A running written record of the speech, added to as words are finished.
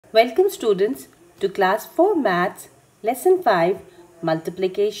Welcome students to class 4 maths lesson 5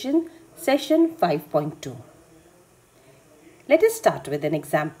 multiplication session 5.2. Let us start with an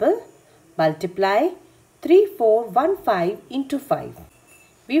example. Multiply 3415 into 5.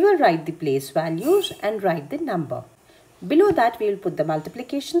 We will write the place values and write the number. Below that we will put the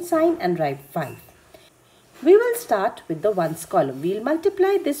multiplication sign and write 5. We will start with the ones column. We will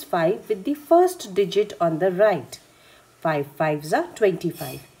multiply this 5 with the first digit on the right. 5 5s are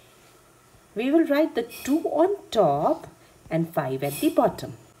 25. We will write the 2 on top and 5 at the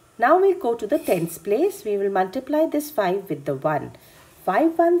bottom. Now we go to the tens place. We will multiply this 5 with the 1.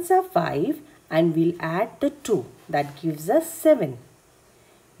 5 ones are 5 and we'll add the 2. That gives us 7.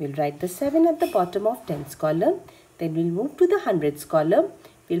 We'll write the 7 at the bottom of tens column. Then we'll move to the hundreds column.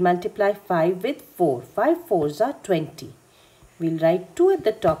 We'll multiply 5 with 4. 5 fours are 20. We'll write 2 at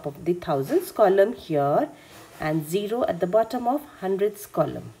the top of the thousands column here and 0 at the bottom of hundreds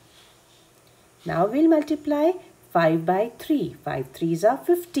column. Now we'll multiply 5 by 3. 5 threes are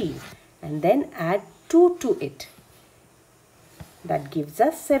 15 and then add 2 to it. That gives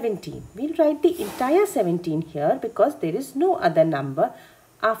us 17. We'll write the entire 17 here because there is no other number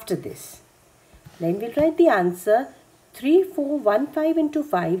after this. Then we'll write the answer 3415 into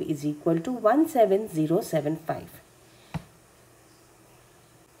 5 is equal to 17075.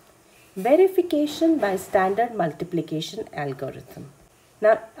 Verification by standard multiplication algorithm.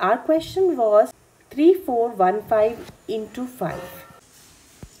 Now our question was 3415 into 5.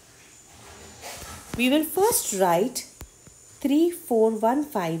 We will first write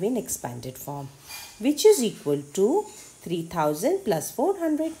 3415 in expanded form, which is equal to 3000 plus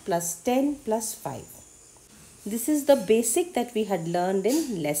 400 plus 10 plus 5. This is the basic that we had learned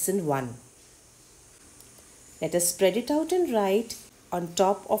in lesson 1. Let us spread it out and write on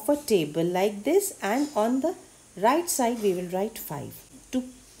top of a table like this, and on the right side we will write 5. To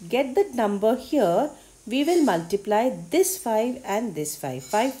get the number here, we will multiply this 5 and this 5.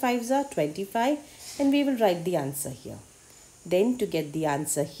 5 5s are 25 and we will write the answer here. Then to get the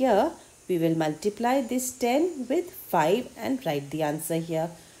answer here, we will multiply this 10 with 5 and write the answer here.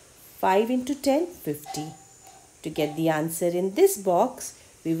 5 into 10, 50. To get the answer in this box,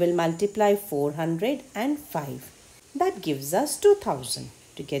 we will multiply 400 and 5. That gives us 2000.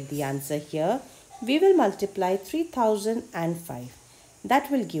 To get the answer here, we will multiply 3000 and 5.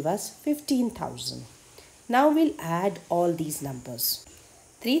 That will give us 15,000. Now we'll add all these numbers.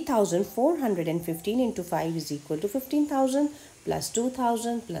 3415 into 5 is equal to 15,000 plus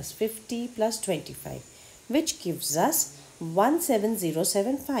 2000 plus 50 plus 25, which gives us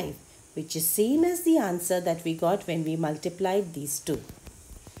 17075, which is same as the answer that we got when we multiplied these two.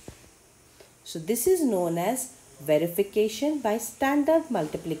 So this is known as verification by standard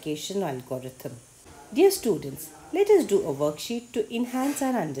multiplication algorithm. Dear students, let us do a worksheet to enhance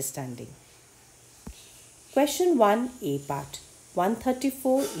our understanding. Question 1, A part,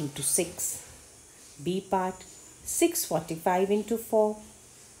 134 into 6. B part, 645 into 4.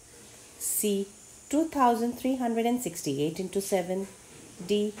 C, 2368 into 7.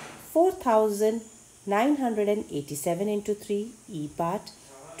 D, 4987 into 3. E part,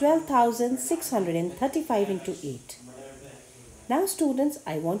 12,635 into 8. Now students,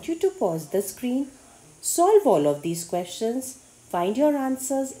 I want you to pause the screen, solve all of these questions, find your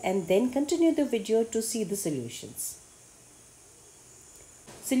answers and then continue the video to see the solutions.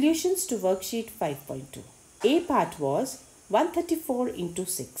 Solutions to worksheet 5.2. A part was 134 into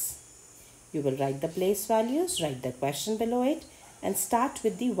 6. You will write the place values, write the question below it and start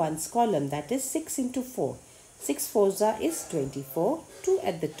with the ones column, that is 6 into 4. 6 fours are is 24, 2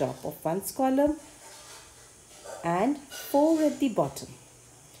 at the top of ones column and 4 at the bottom.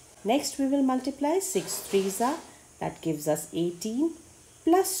 Next we will multiply 6 threes are, that gives us 18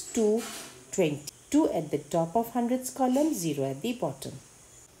 plus 2, 20. 2 at the top of hundreds column, 0 at the bottom.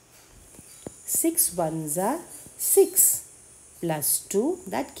 6 ones are 6 plus 2,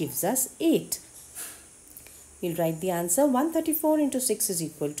 that gives us 8. We'll write the answer 134 into 6 is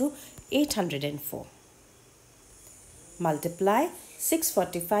equal to 804. Multiply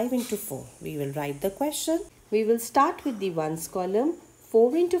 645 into 4. We will write the question. We will start with the ones column.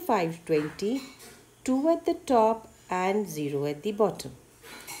 4 into 5, 20. 2 at the top and 0 at the bottom.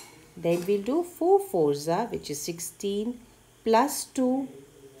 Then we'll do 4 fours are, which is 16 plus 2,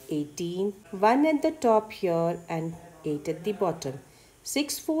 18. 1 at the top here and 8 at the bottom.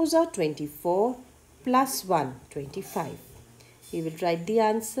 6 fours are 24 plus 1, 25. We will write the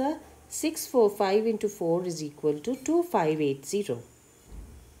answer 645 into 4 is equal to 2580.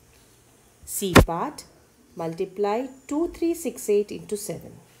 C part, multiply 2368 into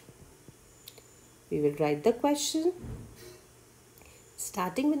 7. We will write the question.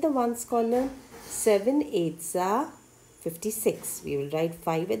 Starting with the ones column, 7 8s are 56. We will write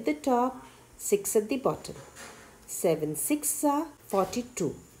 5 at the top, 6 at the bottom. 7 6s are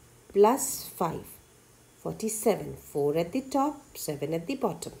 42 plus 5, 47. 4 at the top, 7 at the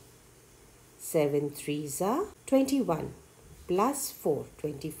bottom. 7 3s are 21 plus 4,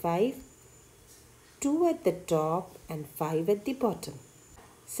 25. 2 at the top and 5 at the bottom.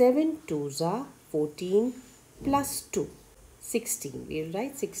 7 2s are 14 plus 2, 16. We will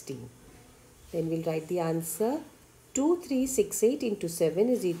write 16. Then we will write the answer. 2368 into 7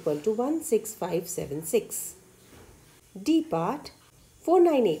 is equal to 16576. D part,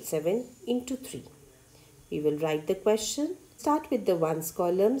 4987 into 3. We will write the question. Start with the ones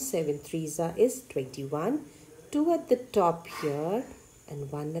column. 7 3s are is 21. 2 at the top here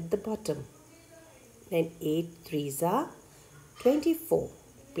and 1 at the bottom. Then 8 3s are 24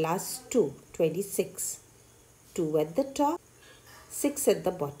 plus 2, 26. 2 at the top, 6 at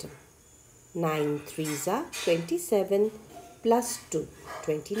the bottom. 9 3s are 27 plus 2,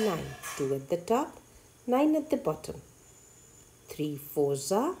 29. 2 at the top, 9 at the bottom. 3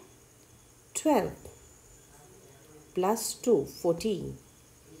 4s are 12 plus 2, 14.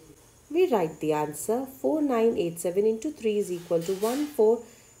 We write the answer. 4987 into 3 is equal to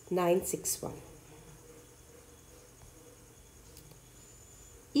 14961.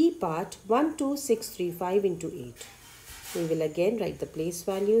 E part, 12635 into 8. We will again write the place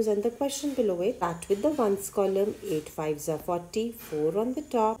values and the question below it. Start with the ones column. 8 5s are 40, 4 on the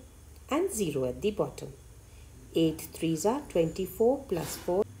top and 0 at the bottom. 8 3s are 24 plus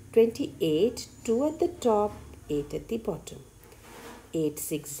 4, 28. 2 at the top, 8 at the bottom. 8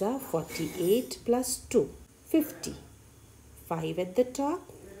 6s are 48 plus 2, 50. 5 at the top,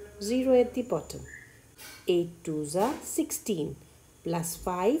 0 at the bottom. 8 2s are 16 plus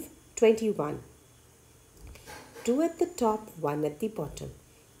 5, 21. 2 at the top, 1 at the bottom.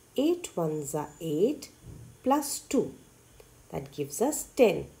 8 1s are 8 plus 2. That gives us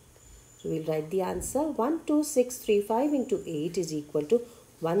 10. So we'll write the answer. 12635 into 8 is equal to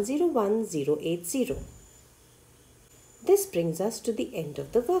 101080. This brings us to the end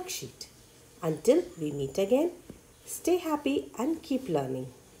of the worksheet. Until we meet again, stay happy and keep learning.